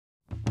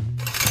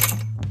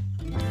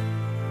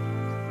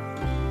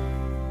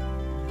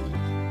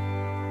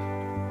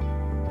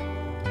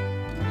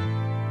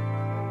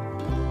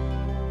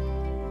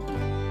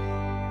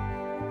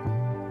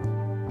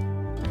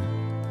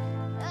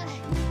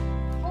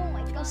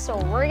So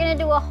we're gonna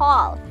do a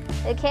haul.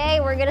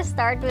 Okay, we're gonna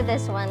start with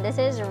this one. This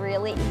is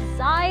really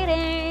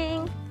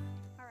exciting.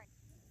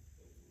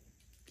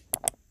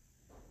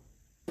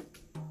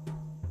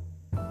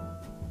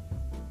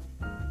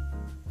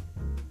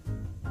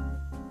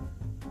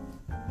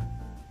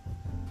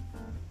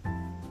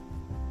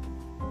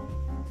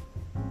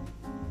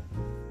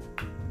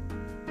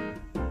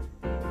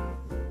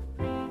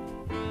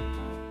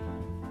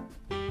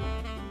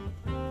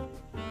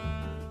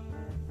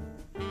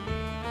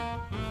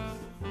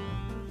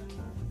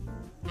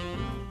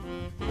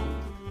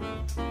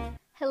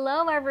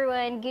 Hello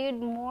everyone, good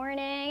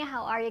morning.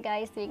 How are you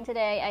guys doing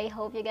today? I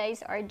hope you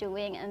guys are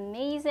doing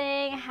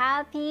amazing.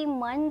 Happy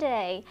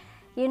Monday.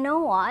 You know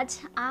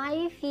what?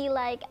 I feel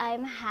like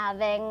I'm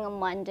having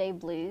Monday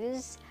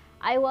blues.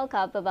 I woke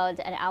up about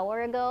an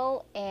hour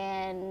ago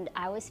and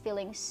I was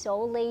feeling so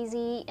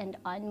lazy and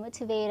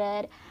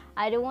unmotivated.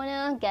 I don't want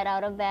to get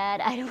out of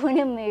bed. I don't want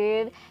to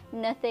move.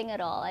 Nothing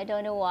at all. I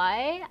don't know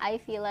why. I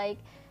feel like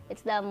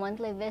it's the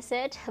monthly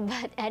visit,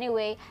 but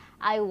anyway,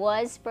 I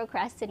was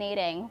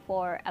procrastinating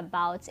for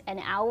about an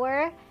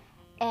hour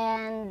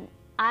and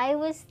I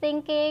was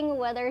thinking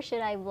whether should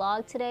I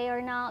vlog today or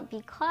not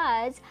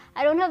because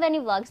I don't have any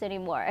vlogs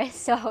anymore.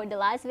 So the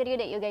last video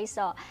that you guys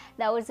saw,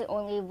 that was the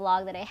only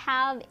vlog that I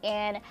have,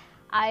 and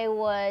I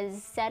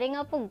was setting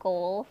up a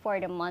goal for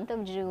the month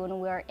of June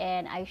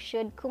wherein I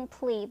should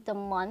complete the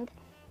month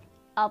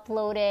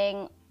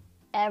uploading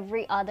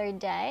every other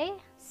day.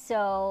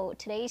 So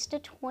today's the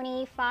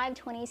 25,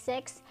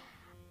 26.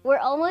 We're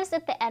almost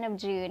at the end of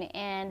June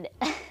and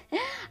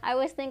I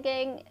was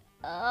thinking,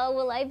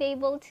 will I be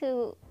able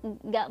to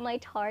get my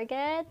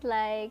target?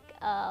 Like,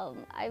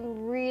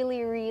 I'm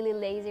really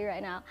lazy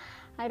right now.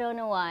 I don't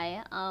know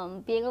why.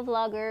 Being a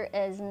vlogger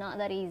is not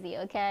that easy,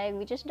 okay?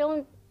 We just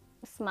don't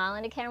smile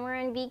in the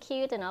camera and be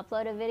cute and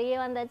upload a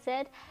video and that's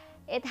it.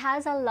 It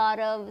has a lot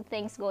of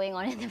things going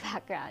on in the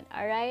background,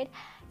 all right?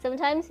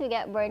 Sometimes we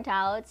get burnt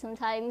out.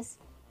 Sometimes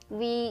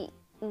we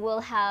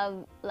will have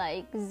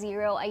like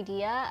zero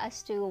idea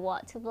as to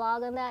what to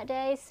vlog on that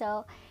day.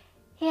 So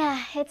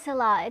yeah, it's a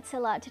lot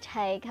to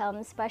take,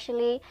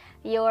 especially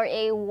you're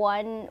a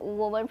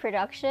one-woman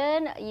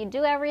production. You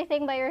do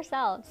everything by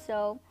yourself.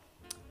 So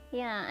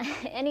yeah,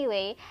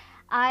 anyway,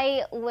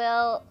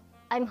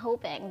 I'm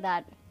hoping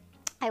that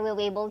I will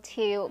be able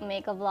to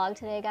make a vlog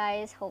today,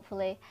 guys,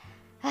 hopefully.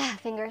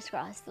 Fingers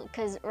crossed,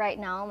 because right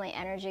now my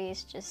energy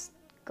is just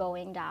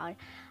going down.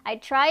 I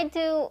tried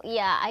to,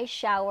 I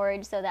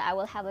showered so that I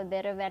will have a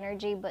bit of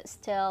energy, but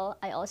still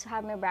I also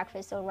have my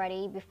breakfast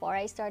already before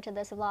I started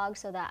this vlog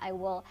so that I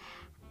will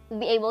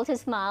be able to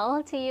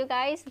smile to you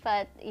guys.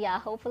 But yeah,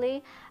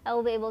 hopefully I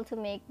will be able to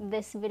make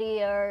this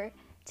video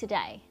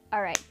today.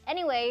 All right,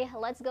 anyway,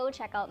 let's go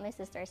check out my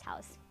sister's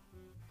house.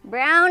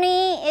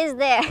 Brownie is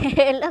there.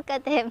 Look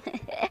at him.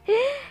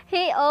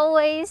 He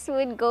always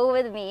would go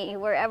with me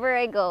wherever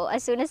I go.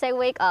 As soon as I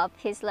wake up,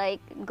 he's like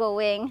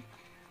going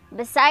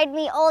beside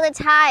me all the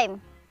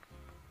time.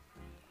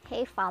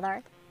 Hey,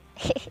 father.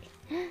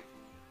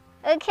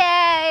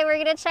 Okay, we're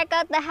gonna check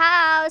out the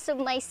house of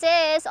my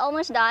sis.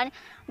 Almost done.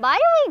 By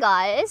the way,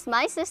 guys,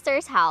 my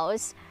sister's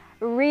house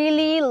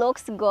really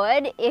looks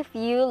good if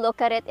you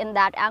look at it in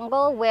that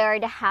angle where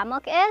the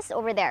hammock is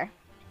over there.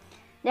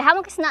 The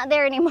hammock is not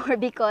there anymore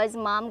because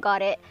mom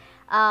got it.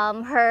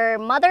 Her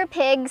mother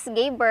pigs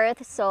gave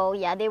birth, so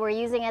yeah, they were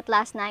using it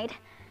last night.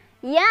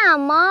 Yeah,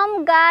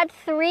 mom got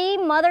 3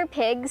 mother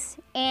pigs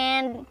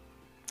and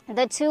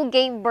the 2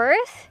 gave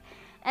birth,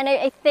 and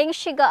I think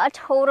she got a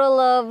total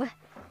of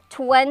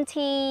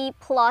 20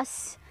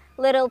 plus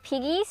little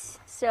piggies.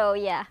 So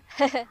yeah.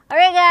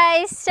 Alright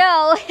guys, so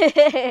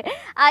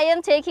I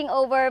am taking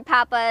over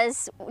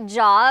Papa's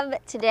job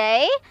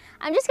today.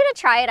 I'm just gonna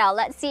try it out.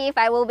 Let's see if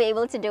I will be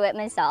able to do it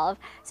myself.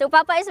 So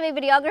Papa is my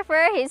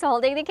videographer. He's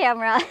holding the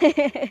camera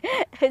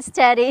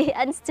steady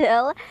and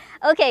still.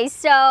 Okay,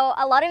 so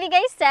a lot of you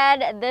guys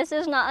said this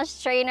is not a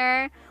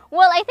strainer.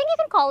 Well, I think you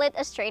can call it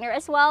a strainer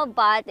as well,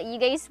 but you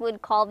guys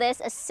would call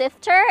this a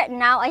sifter.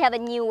 Now I have a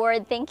new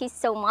word. Thank you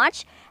so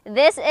much.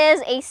 This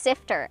is a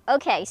sifter.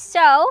 Okay,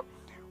 so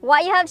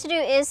what you have to do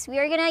is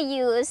we're gonna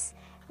use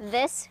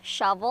this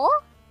shovel,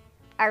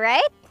 all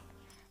right?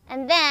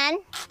 And then,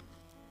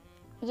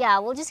 yeah,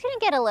 we're just gonna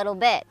get a little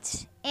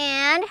bit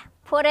and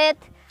put it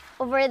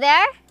over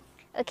there.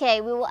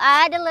 Okay, we will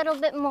add a little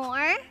bit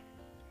more.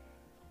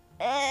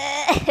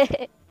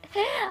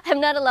 I'm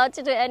not allowed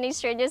to do any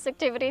strenuous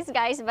activities,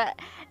 guys, but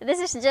this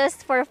is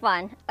just for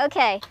fun.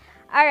 Okay,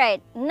 all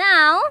right,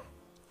 now,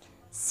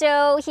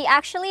 so he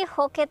actually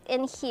hooked it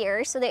in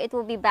here so that it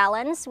will be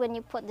balanced when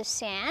you put the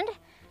sand.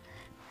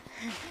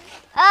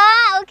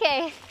 Ah,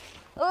 okay.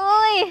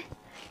 Uy,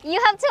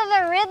 you have to have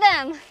a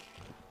rhythm.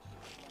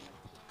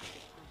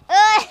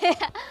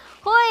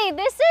 Uy,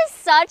 this is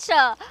such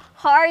a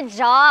hard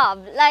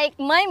job. Like,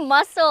 my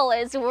muscle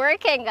is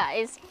working,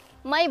 guys.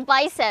 My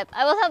bicep.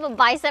 I will have a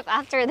bicep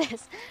after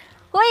this.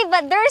 Wait,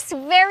 but there's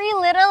very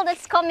little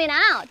that's coming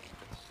out.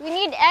 We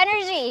need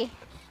energy.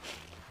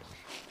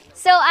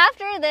 So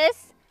after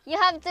this, You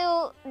have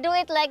to do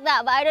it like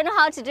that, but I don't know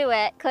how to do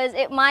it because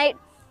it might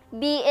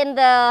be in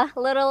the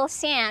little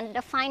sand,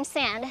 the fine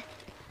sand.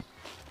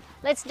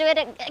 Let's do it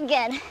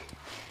again.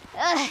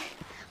 Ugh.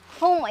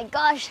 Oh my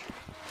gosh.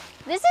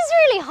 This is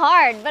really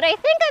hard, but I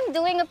think I'm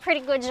doing a pretty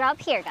good job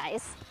here,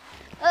 guys.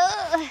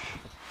 That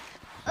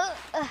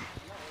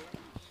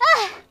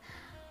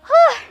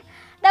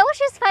was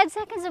just 5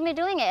 seconds of me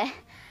doing it.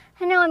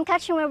 And now I'm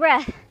catching my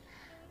breath.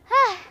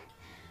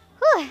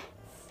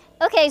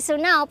 Okay, so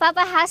now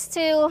Papa has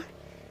to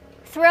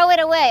throw it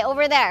away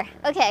over there.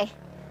 Okay,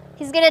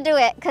 he's gonna do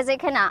it because I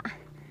cannot.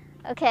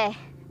 Okay.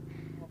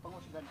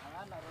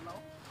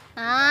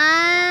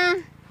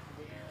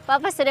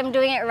 Papa said I'm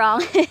doing it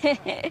wrong.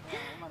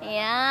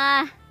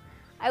 Yeah,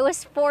 I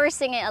was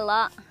forcing it a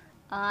lot.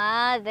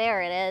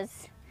 There it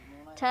is.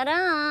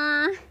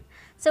 Ta-da!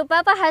 So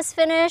Papa has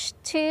finished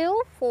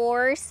 2,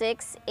 4,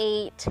 6,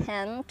 8,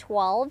 10,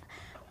 12,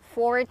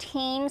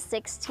 14,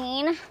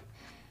 16.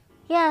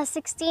 Yeah,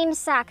 16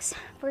 sacks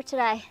for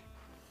today.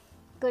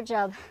 Good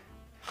job.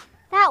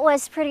 That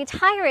was pretty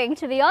tiring,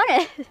 to be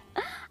honest.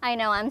 I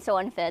know, I'm so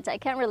unfit. I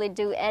can't really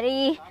do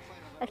any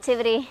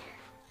activity.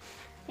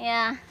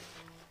 Yeah.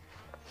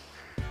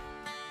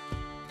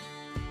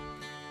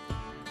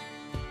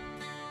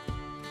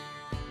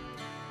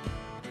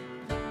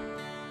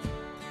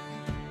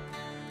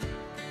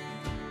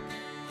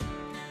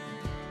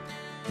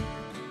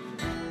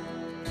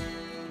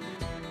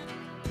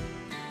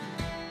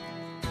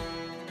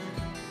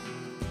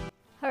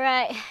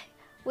 Alright,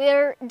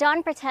 we're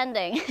done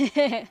pretending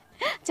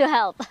to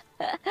help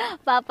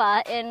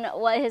Papa in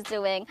what he's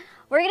doing.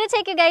 We're gonna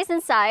take you guys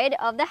inside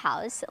of the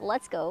house.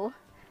 Let's go.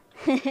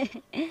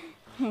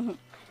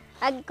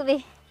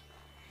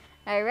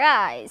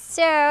 Alright,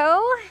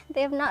 so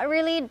they've not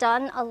really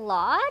done a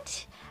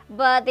lot,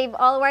 but they've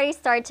already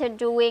started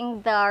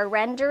doing the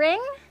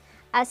rendering.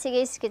 As you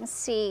guys can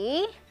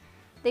see,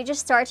 they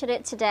just started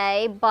it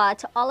today,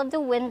 but all of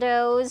the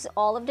windows,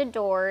 all of the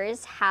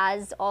doors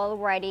has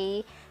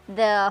already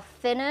the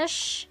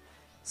finish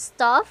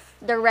stuff,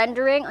 the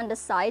rendering on the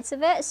sides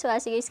of it. So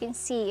as you guys can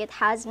see, it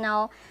has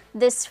now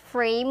this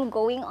frame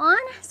going on.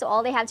 So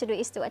all they have to do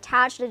is to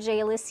attach the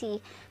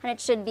JLC and it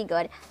should be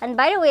good. And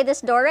by the way,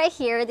 this door right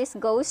here, this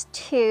goes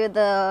to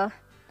the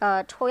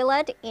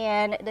toilet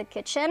and the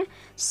kitchen.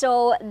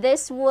 So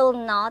this will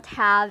not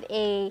have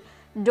a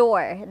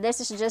door. This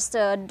is just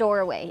a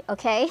doorway,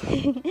 okay?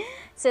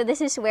 So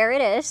this is where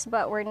it is,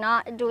 but we're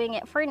not doing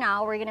it for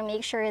now. We're gonna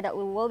make sure that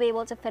we will be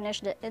able to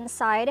finish the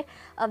inside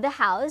of the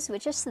house,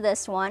 which is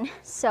this one.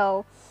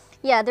 So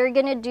yeah, they're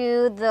gonna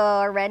do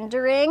the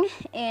rendering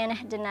in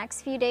the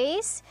next few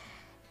days.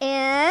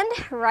 And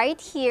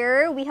right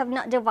here, we have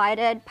not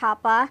divided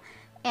Papa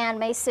and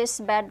my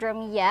sis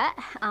bedroom yet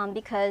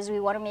because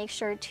we want to make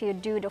sure to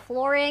do the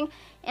flooring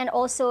and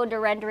also the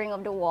rendering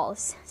of the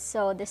walls.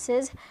 So this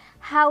is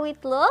how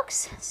it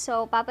looks.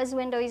 So Papa's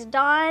window is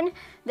done.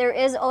 There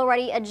is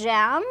already a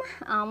jamb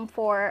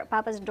for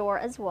Papa's door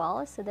as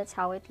well. So that's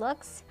how it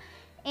looks.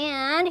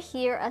 And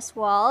here as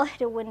well,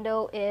 the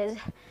window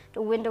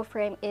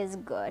frame is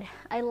good.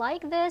 I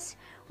like this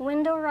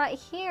window right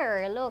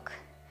here. Look,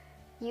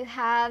 you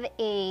have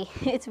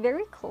it's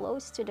very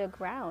close to the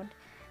ground.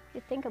 If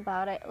you think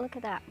about it, look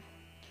at that.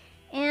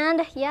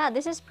 And yeah,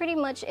 this is pretty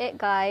much it,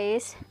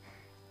 guys.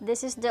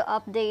 This is the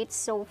update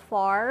so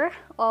far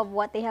of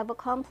what they have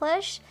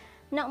accomplished.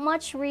 Not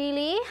much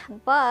really,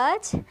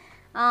 but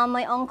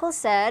my uncle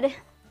said,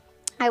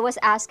 I was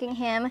asking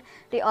him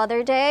the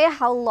other day,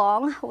 how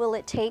long will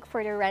it take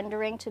for the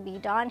rendering to be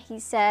done? He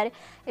said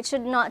it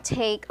should not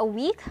take a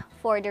week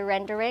for the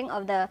rendering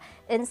of the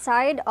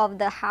inside of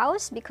the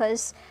house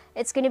because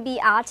it's going to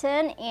be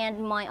Aten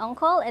and my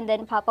uncle, and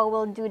then Papa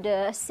will do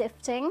the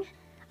sifting.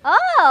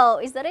 Oh,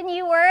 is that a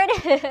new word?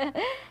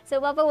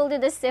 So Papa will do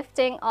the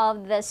sifting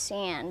of the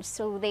sand,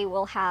 so they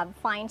will have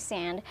fine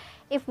sand.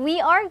 If we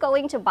are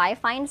going to buy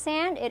fine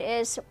sand, it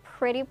is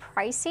pretty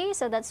pricey,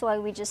 so that's why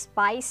we just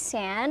buy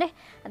sand,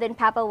 and then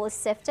Papa will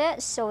sift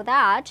it so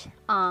that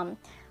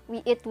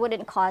it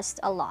wouldn't cost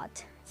a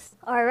lot.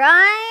 All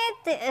right,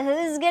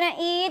 who's gonna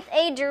eat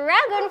a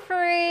dragon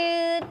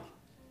fruit?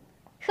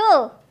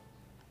 Who?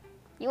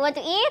 You want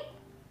to eat?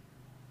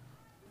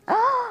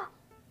 Oh!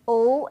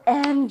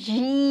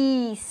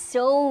 OMG,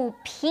 so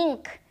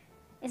pink.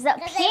 Is that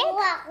pink?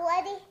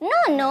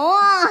 No.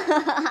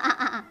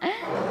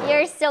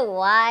 You're so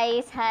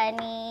wise,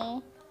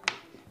 honey.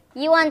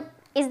 You want,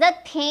 is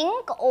that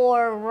pink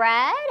or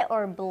red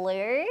or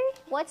blue?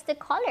 What's the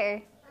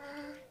color?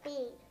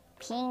 Pink.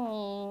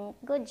 Pink.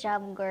 Good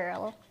job,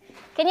 girl.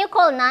 Can you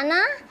call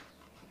Nana?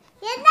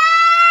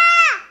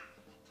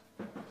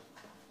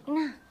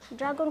 Nana,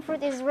 dragon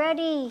fruit is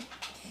ready.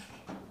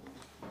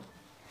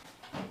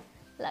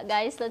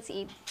 Guys, let's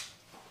eat.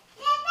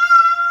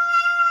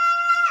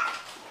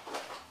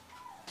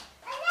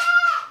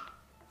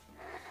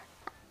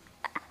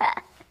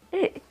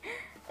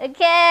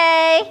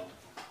 Okay.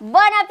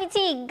 Bon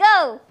appetit,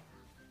 go!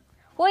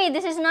 Wait,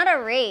 this is not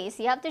a race.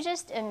 You have to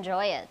just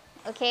enjoy it,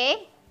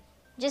 okay?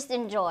 Just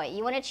enjoy.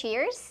 You want to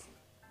cheers?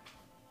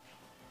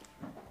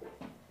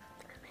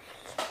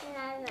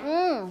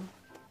 Mmm.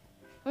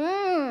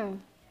 Mmm.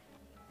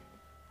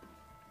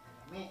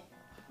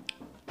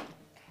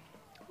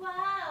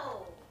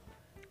 Wow.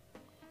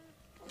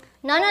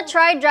 Nana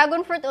tried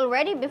dragon fruit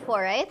already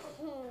before, right?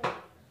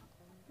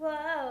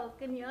 Wow,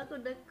 kanya ako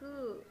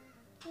dako.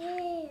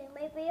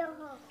 May piyang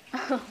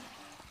ha.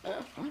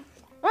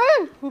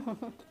 Mmm.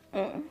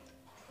 Mmm.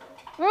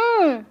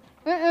 Mmm.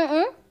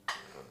 Mmm.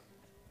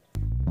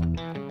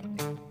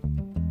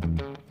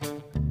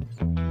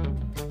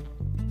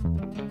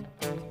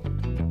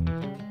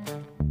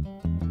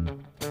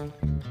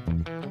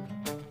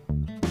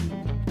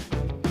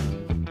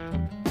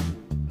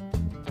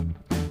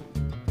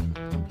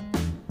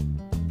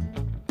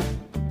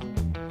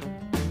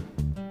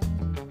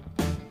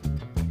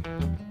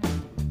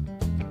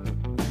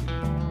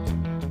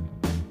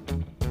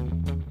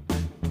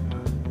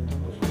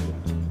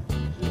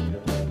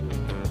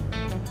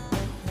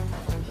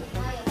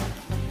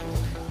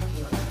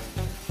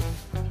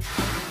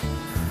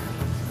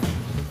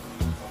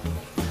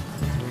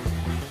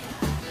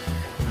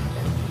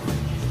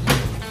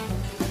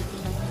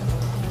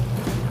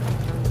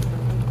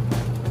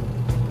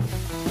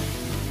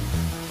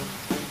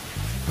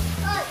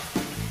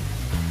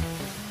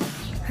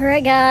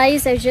 Alright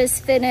guys, I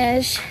just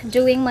finished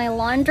doing my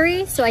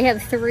laundry. So I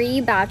have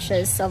 3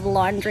 batches of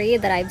laundry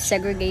that I've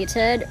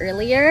segregated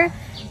earlier.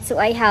 So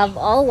I have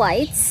all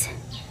whites,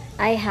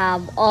 I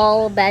have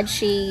all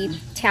bedsheet,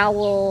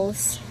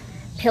 towels,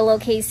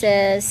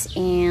 pillowcases,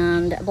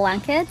 and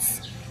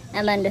blankets.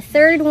 And then the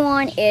third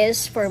one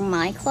is for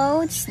my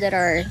clothes that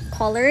are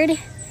colored.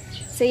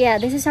 So yeah,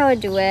 this is how I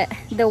do it.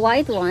 The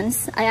white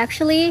ones, I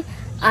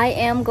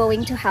am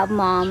going to have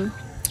mom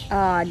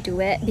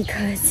do it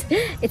because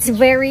it's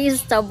very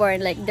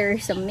stubborn. Like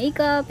there's some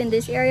makeup in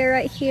this area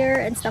right here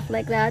and stuff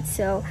like that.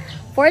 So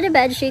for the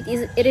bed sheet,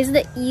 it is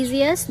the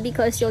easiest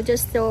because you'll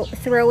just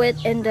throw it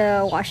in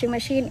the washing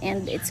machine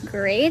and it's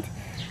great.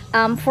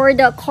 For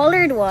the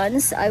colored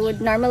ones, I would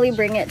normally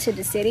bring it to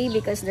the city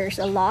because there's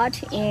a lot,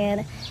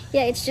 and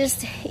yeah, it's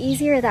just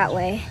easier that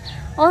way.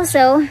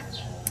 Also,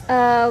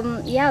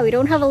 yeah, we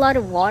don't have a lot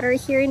of water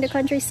here in the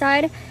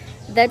countryside.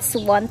 That's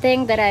one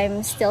thing that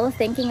I'm still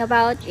thinking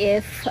about,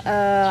 if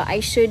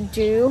I should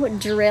do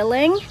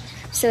drilling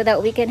so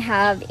that we can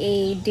have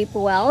a deep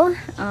well.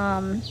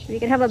 We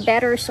can have a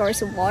better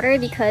source of water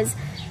because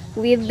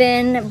we've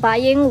been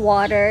buying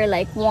water,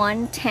 like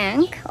 1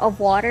 tank of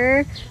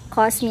water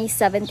cost me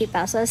 70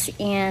 pesos,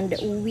 and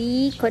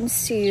we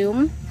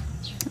consume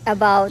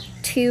about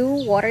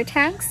 2 water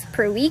tanks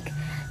per week.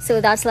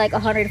 So that's like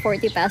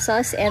 140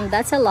 pesos, and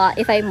that's a lot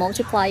if I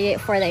multiply it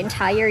for the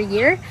entire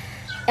year.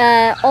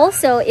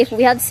 Also, if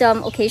we have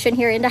some occasion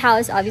here in the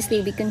house,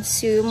 obviously we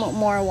consume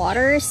more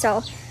water.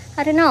 So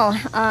I don't know,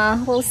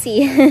 we'll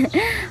see.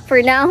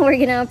 For now, we're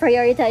gonna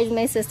prioritize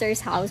my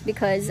sister's house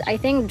because I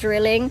think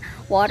drilling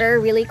water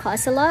really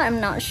costs a lot. I'm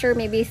not sure,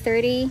 maybe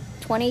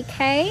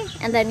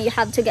 30-20k, and then you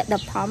have to get the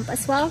pump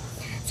as well.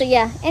 So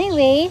yeah,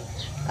 anyway,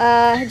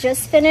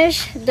 just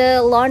finished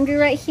the laundry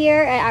right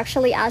here. I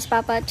actually asked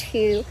Papa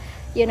to,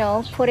 you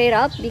know, put it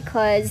up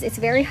because it's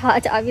very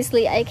hot.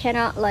 Obviously I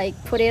cannot like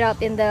put it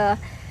up in the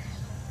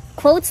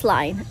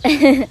clothesline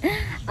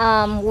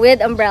with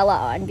umbrella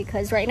on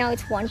because right now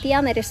it's 1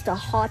 p.m. It is the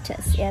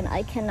hottest, and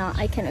I cannot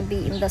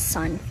be in the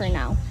sun for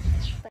now.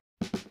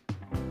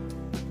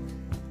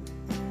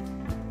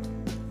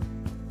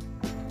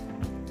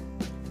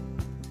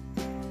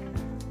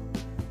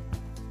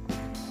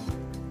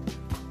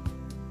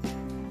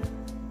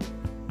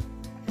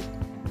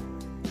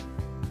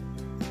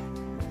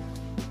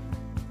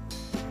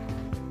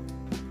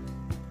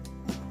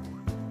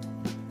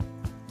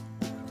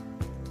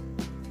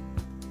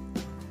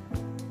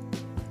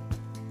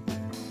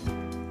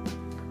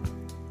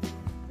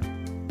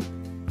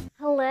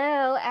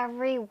 Hello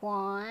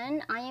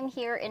everyone, I am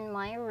here in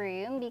my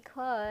room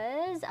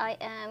because I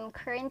am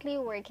currently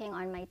working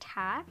on my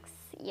tax.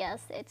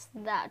 Yes, it's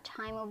that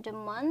time of the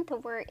month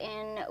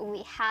wherein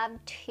we have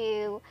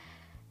to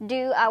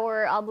do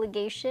our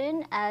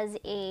obligation as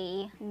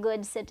a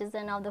good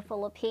citizen of the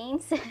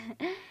Philippines.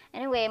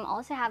 Anyway, I'm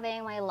also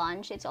having my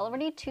lunch. It's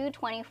already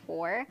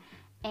 2:24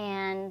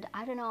 and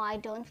I don't know, I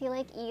don't feel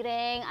like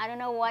eating. I don't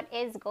know what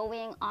is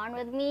going on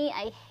with me.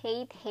 I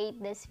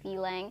hate this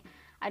feeling.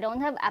 I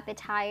don't have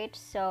appetite,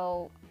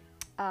 so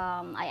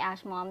I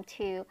asked mom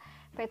to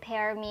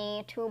prepare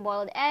me 2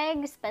 boiled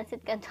eggs,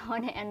 pancit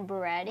canton, and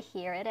bread.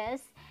 Here it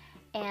is.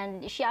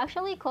 And she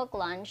actually cooked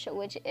lunch,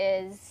 which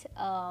is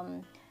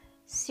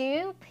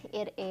soup.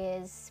 It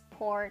is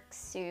pork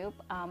soup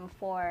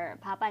for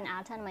Papa and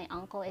Atan. My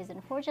uncle is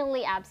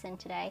unfortunately absent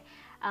today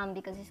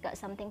because he's got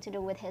something to do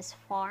with his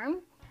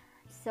farm.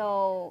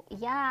 So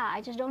yeah,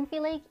 I just don't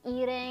feel like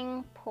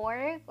eating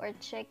pork or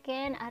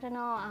chicken. I don't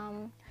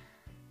know.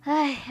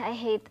 I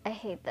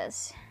hate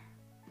this.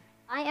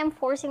 I am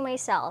forcing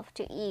myself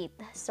to eat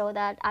so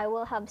that I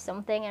will have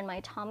something in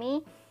my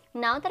tummy.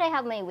 Now that I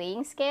have my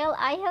weighing scale,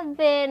 I have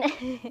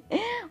been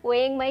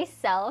weighing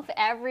myself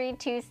every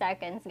 2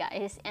 seconds,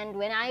 guys. And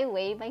when I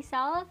weigh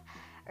myself,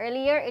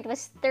 Earlier, it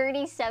was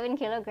 37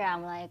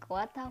 kilogram. Like,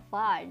 what the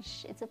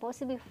fudge? It's supposed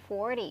to be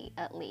 40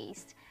 at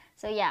least.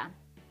 So yeah,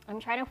 I'm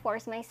trying to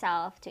force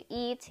myself to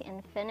eat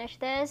and finish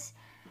this.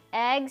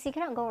 Eggs, you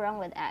cannot go wrong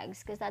with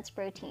eggs because that's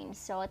protein.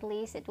 So at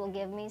least it will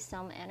give me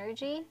some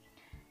energy.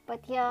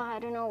 But yeah, I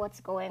don't know what's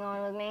going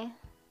on with me.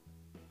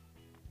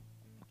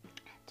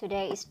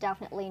 Today is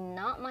definitely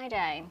not my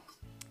day.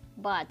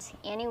 But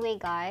anyway,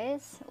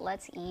 guys,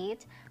 let's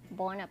eat.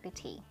 Bon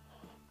appetit.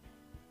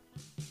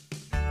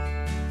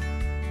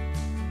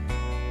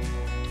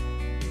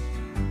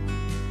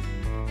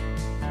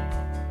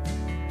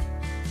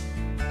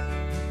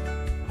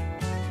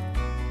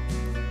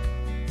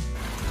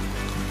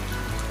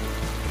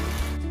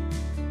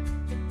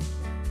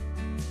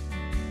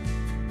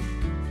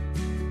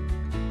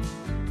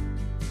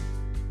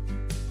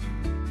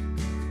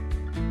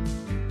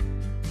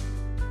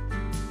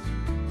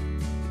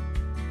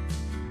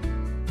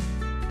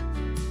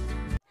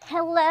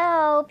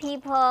 Hello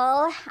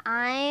people,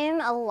 I'm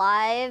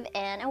alive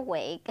and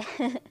awake.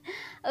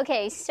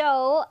 Okay,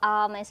 so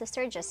my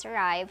sister just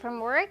arrived from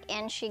work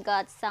and she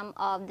got some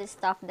of the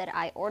stuff that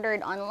I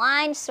ordered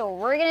online, so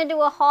we're gonna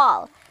do a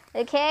haul.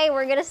 Okay,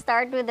 we're gonna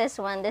start with this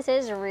one. This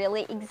is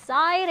really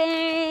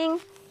exciting.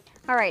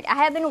 Alright, I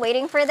have been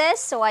waiting for this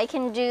so I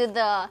can do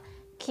the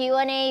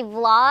Q&A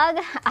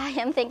vlog. I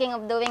am thinking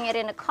of doing it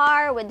in a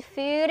car with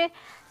food.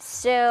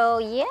 So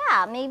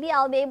yeah, maybe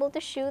I'll be able to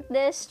shoot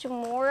this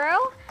tomorrow.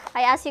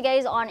 I asked you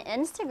guys on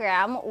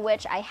Instagram,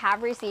 which I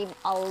have received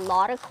a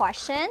lot of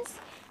questions,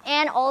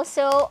 and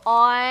also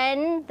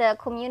on the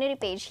community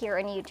page here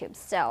on YouTube.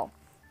 So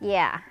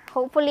yeah,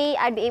 hopefully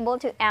I'd be able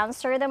to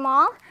answer them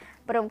all.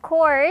 But of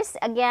course,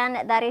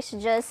 again, that is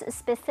just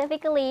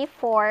specifically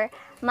for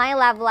my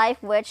love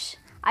life, which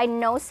I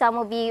know some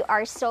of you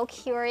are so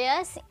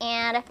curious,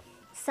 and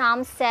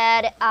some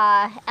said,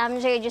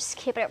 MJ, just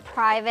keep it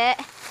private.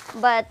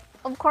 But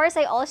of course,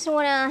 I also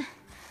want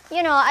to,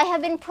 you know, I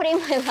have been putting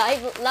my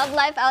love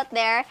life out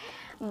there.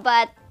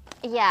 But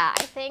yeah,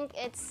 I think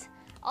it's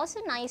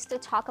also nice to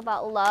talk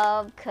about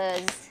love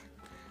because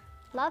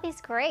love is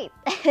great.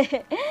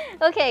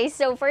 Okay,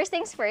 so first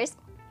things first,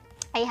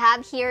 I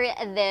have here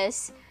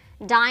this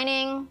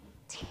dining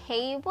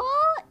table.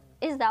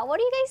 Is that what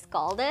you guys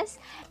call this?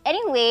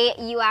 Anyway,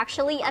 you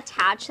actually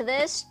attach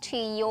this to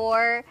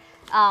your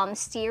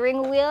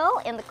steering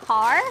wheel in the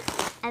car,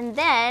 and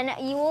then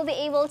you will be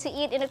able to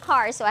eat in the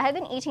car. So I have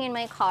been eating in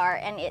my car,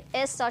 and it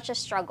is such a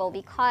struggle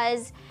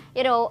because,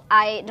 you know,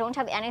 I don't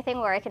have anything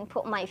where I can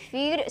put my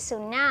food. So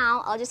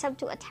now I'll just have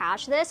to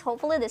attach this.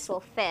 Hopefully this will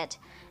fit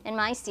in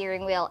my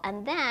steering wheel,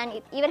 and then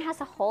it even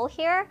has a hole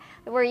here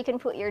where you can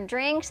put your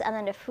drinks and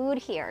then the food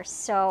here.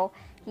 So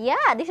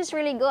yeah, this is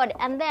really good.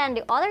 And then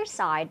the other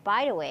side,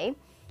 by the way,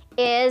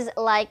 is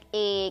like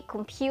a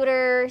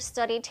computer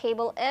study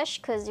table-ish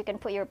because you can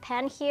put your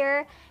pen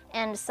here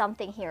and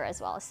something here as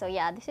well. So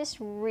yeah, this is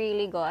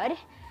really good.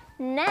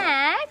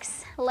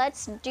 Next,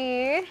 let's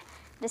do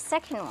the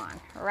second one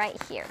right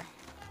here.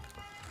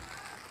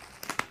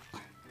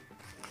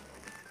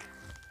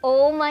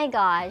 Oh my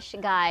gosh,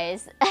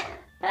 guys.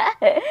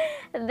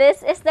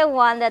 This is the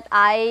one that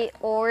I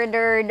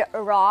ordered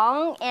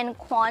wrong in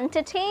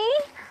quantity.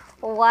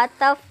 What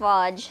the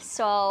fudge.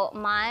 So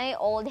my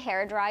old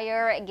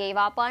hairdryer gave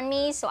up on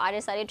me, so I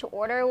decided to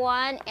order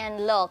one,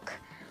 and look,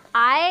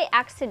 I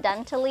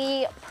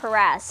accidentally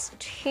pressed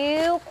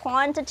 2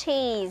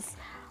 quantities.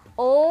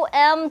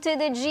 OM to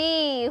the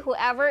G.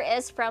 Whoever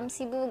is from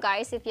Cebu,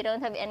 guys, if you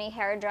don't have any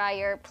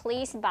hairdryer,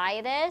 please buy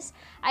this.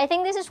 I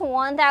think this is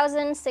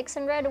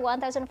 1,600,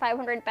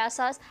 1,500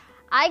 pesos.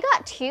 I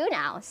got 2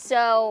 now.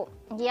 So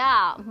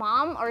yeah,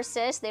 mom or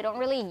sis, they don't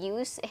really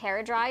use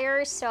hair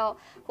dryers. So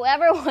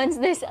whoever wants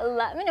this,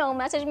 let me know.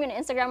 Message me on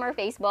Instagram or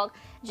Facebook,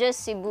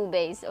 just Cebu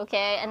based,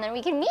 okay? And then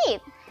we can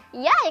meet.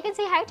 Yeah, you can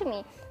say hi to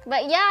me.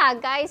 But yeah,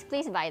 guys,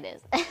 please buy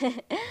this.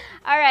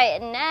 All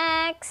right,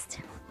 next.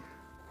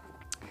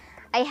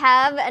 I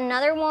have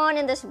another one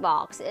in this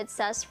box. It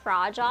says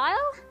fragile.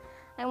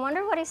 I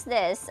wonder what is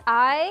this.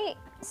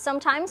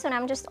 Sometimes when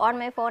I'm just on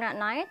my phone at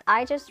night,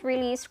 I just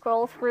really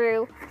scroll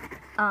through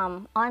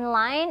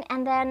online,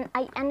 and then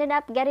I ended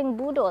up getting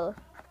boodle.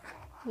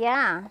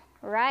 Yeah,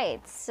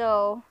 right.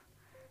 So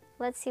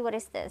let's see, what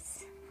is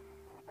this?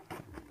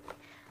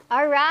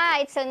 All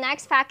right, so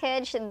next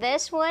package.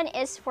 This one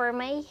is for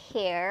my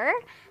hair.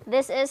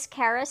 This is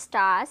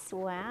Kerastase.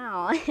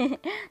 Wow,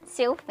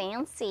 so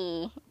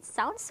fancy. It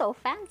sounds so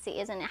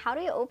fancy, isn't it? How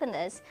do you open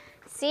this?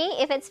 See,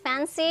 if it's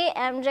fancy,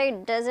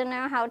 MJ doesn't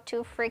know how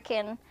to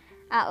freaking...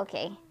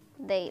 okay,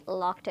 they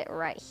locked it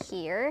right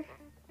here.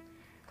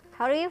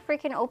 How do you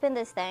freaking open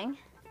this thing?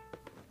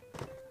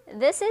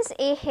 This is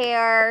a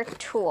hair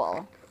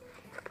tool.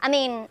 I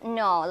mean,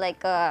 no,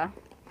 like a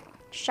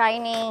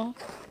shiny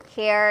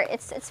hair.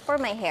 It's for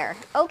my hair.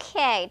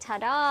 Okay,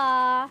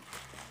 ta-da!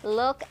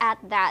 Look at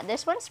that.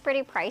 This one's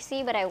pretty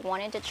pricey, but I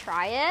wanted to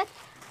try it.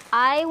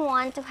 I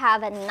want to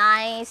have a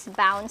nice,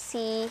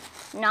 bouncy,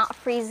 not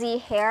frizzy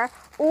hair.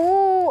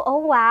 Ooh,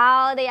 oh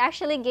wow! They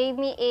actually gave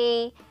me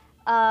a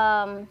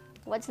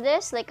what's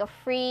this? Like a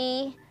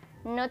free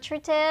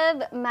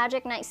Nutritive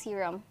Magic Night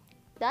Serum.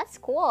 That's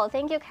cool.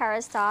 Thank you,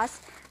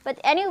 Kerastase. But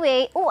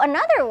anyway, oh,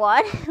 another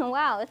one.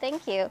 Wow,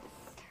 thank you.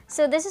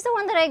 So this is the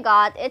one that I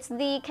got. It's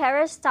the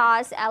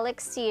Kerastase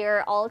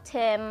Elixir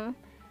Ultim.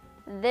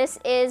 This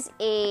is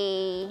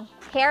a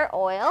hair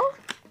oil.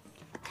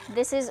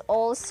 This is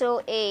also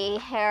a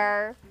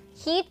hair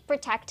heat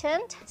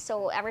protectant.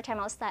 So every time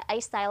I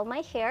style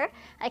my hair,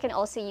 I can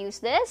also use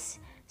this.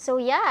 So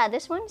yeah,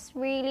 this one's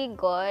really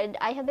good.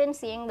 I have been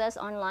seeing this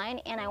online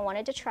and I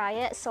wanted to try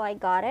it, so I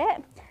got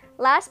it.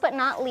 Last but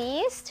not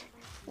least,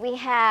 we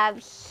have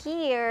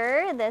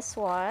here this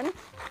one.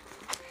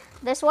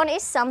 This one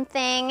is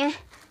something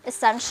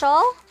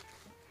essential.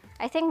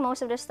 I think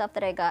most of the stuff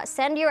that I got.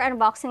 Send your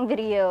unboxing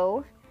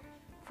video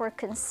for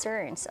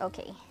concerns.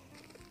 Okay.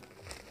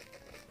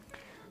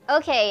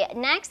 Okay,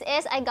 next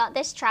is I got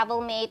this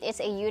TravelMate. It's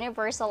a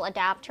universal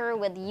adapter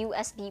with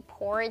USB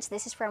ports.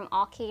 This is from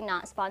Oki,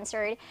 not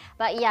sponsored.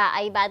 But yeah,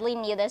 I badly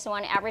need this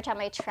one. Every time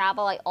I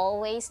travel, I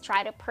always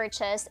try to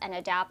purchase an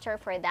adapter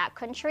for that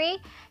country.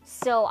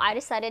 So I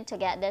decided to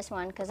get this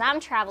one because I'm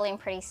traveling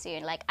pretty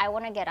soon. Like, I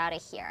want to get out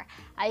of here.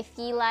 I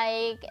feel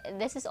like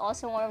this is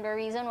also one of the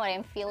reasons why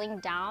I'm feeling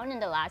down in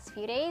the last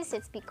few days.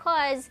 It's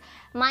because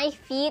my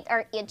feet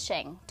are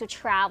itching to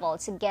travel,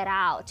 to get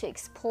out, to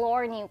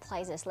explore new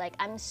places. Like,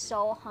 I'm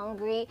so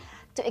hungry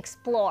to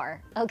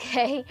explore,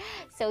 okay?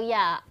 So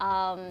yeah,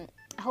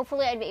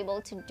 hopefully I'd be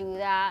able to do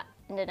that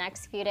in the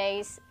next few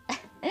days.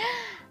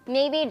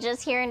 Maybe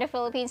just here in the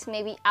Philippines,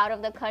 maybe out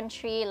of the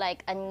country,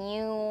 like a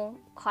new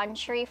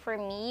country for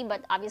me,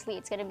 but obviously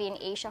it's gonna be in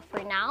Asia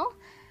for now.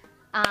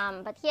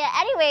 But yeah,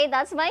 anyway,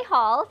 that's my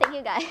haul. Thank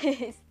you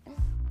guys.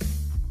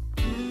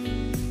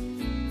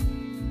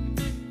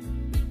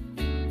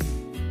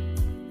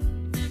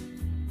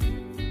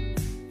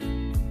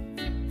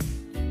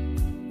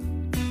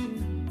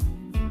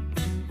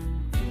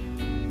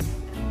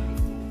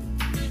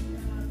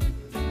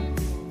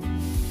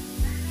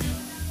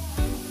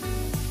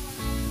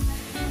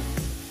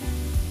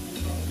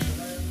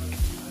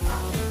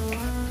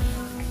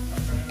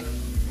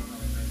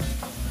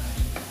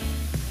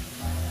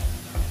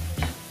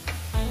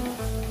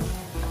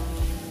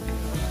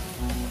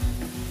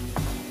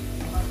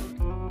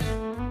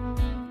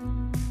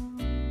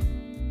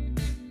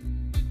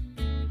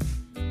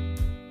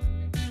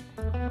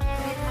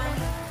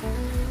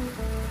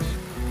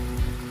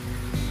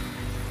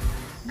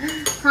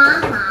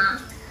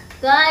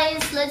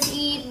 Guys, let's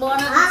eat bon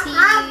appetit.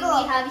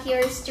 We have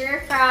here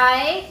stir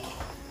fry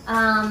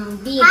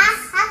beans.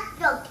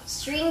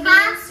 String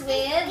beans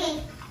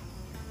with,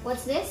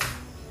 what's this?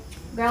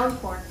 Ground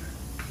pork.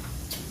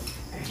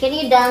 Can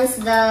you dance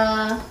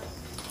the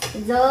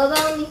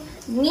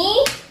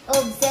me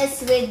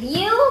obsessed with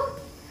you?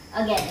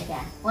 Again.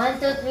 1,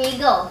 2, 3,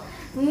 go.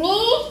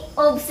 Me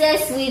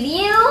obsessed with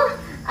you.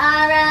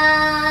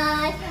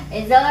 Alright.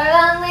 It's all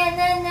wrong with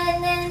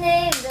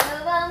it's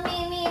all wrong me.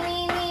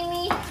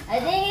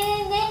 Ding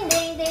ding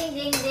ding ding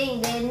ding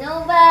ding ding.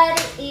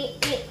 Nobody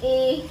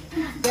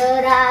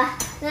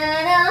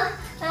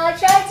I'll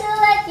try to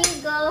let you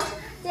go.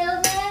 Too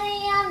many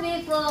and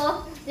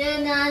before.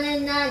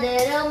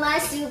 My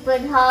super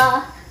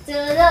hot.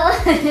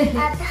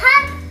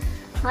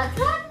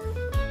 Hot.